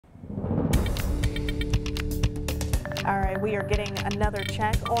All right, we are getting another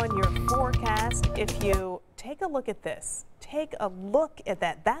check on your forecast. If you take a look at this, take a look at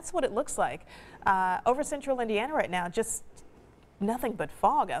that. That's what it looks like over central Indiana right now. Just nothing but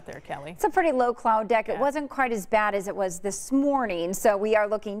fog out there, Kelly. It's a pretty low cloud deck. Yeah. It wasn't quite as bad as it was this morning, so we are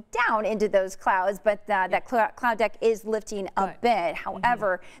looking down into those clouds, but that cloud deck is lifting a bit.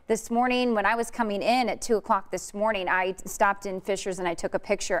 However, this morning when I was coming in at 2 o'clock this morning, I stopped in Fisher's and I took a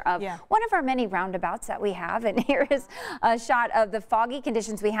picture of one of our many roundabouts that we have, and here is a shot of the foggy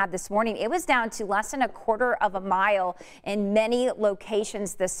conditions we had this morning. It was down to less than a quarter of a mile in many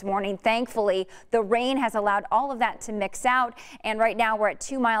locations this morning. Thankfully, the rain has allowed all of that to mix out. And right now we're at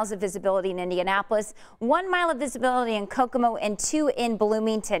 2 miles of visibility in Indianapolis, 1 mile of visibility in Kokomo, and 2 in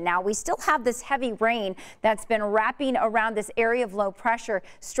Bloomington. Now we still have this heavy rain that's been wrapping around this area of low pressure.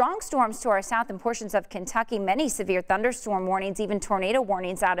 Strong storms to our south and portions of Kentucky, many severe thunderstorm warnings, even tornado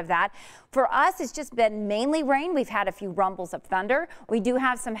warnings out of that. For us, it's just been mainly rain. We've had a few rumbles of thunder. We do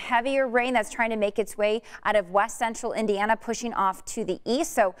have some heavier rain that's trying to make its way out of west central Indiana, pushing off to the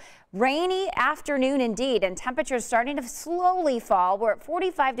east. So rainy afternoon indeed, and temperatures starting to slowly fall. We're at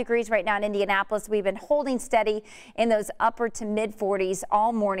 45 degrees right now in Indianapolis. We've been holding steady in those upper to mid 40s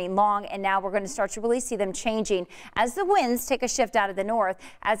all morning long, and now we're going to start to really see them changing as the winds take a shift out of the north.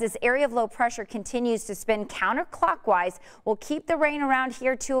 As this area of low pressure continues to spin counterclockwise, we'll keep the rain around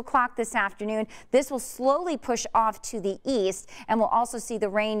here 2 o'clock this afternoon. This will slowly push off to the east, and we'll also see the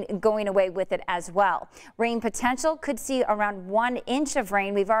rain going away with it as well. Rain potential could see around 1 inch of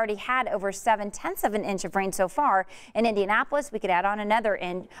rain. We've already had over 7/10 of an inch of rain so far in Indianapolis. We could add on another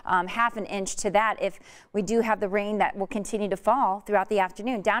half an inch to that if we do have the rain that will continue to fall throughout the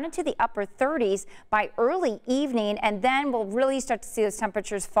afternoon, down into the upper 30s by early evening, and then we'll really start to see those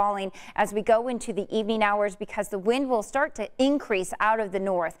temperatures falling as we go into the evening hours because the wind will start to increase out of the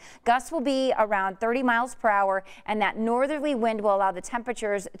north. Gusts will be around 30 miles per hour, and that northerly wind will allow the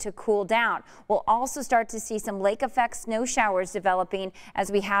temperatures to cool down. We'll also start to see some lake effect snow showers developing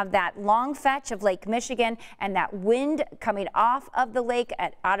as we have that long fetch of Lake Michigan, and that wind coming off of the lake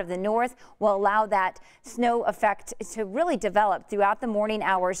out of the north will allow that snow effect to really develop throughout the morning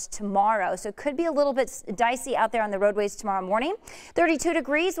hours tomorrow. So it could be a little bit dicey out there on the roadways tomorrow morning. 32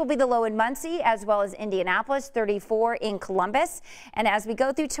 degrees will be the low in Muncie as well as Indianapolis, 34 in Columbus. And as we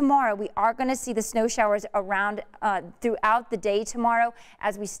go through tomorrow, we are going to see the snow showers around throughout the day tomorrow,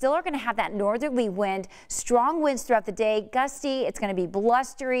 as we still are going to have that northerly wind, strong winds throughout the day, gusty. It's going to be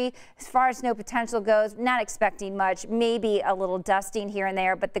blustery. As far as snow potential goes, not expecting much, maybe a little dusting here and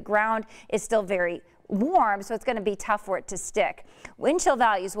there, but the ground is still very warm, so it's going to be tough for it to stick. Wind chill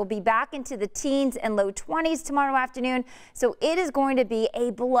values will be back into the teens and low 20s tomorrow afternoon, so it is going to be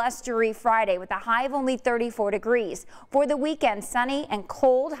a blustery Friday with a high of only 34 degrees. For the weekend, sunny and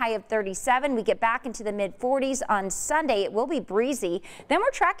cold, high of 37. We get back into the mid 40s on Sunday. It will be breezy. Then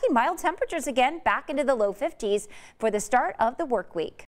we're tracking mild temperatures again back into the low 50s for the start of the work week.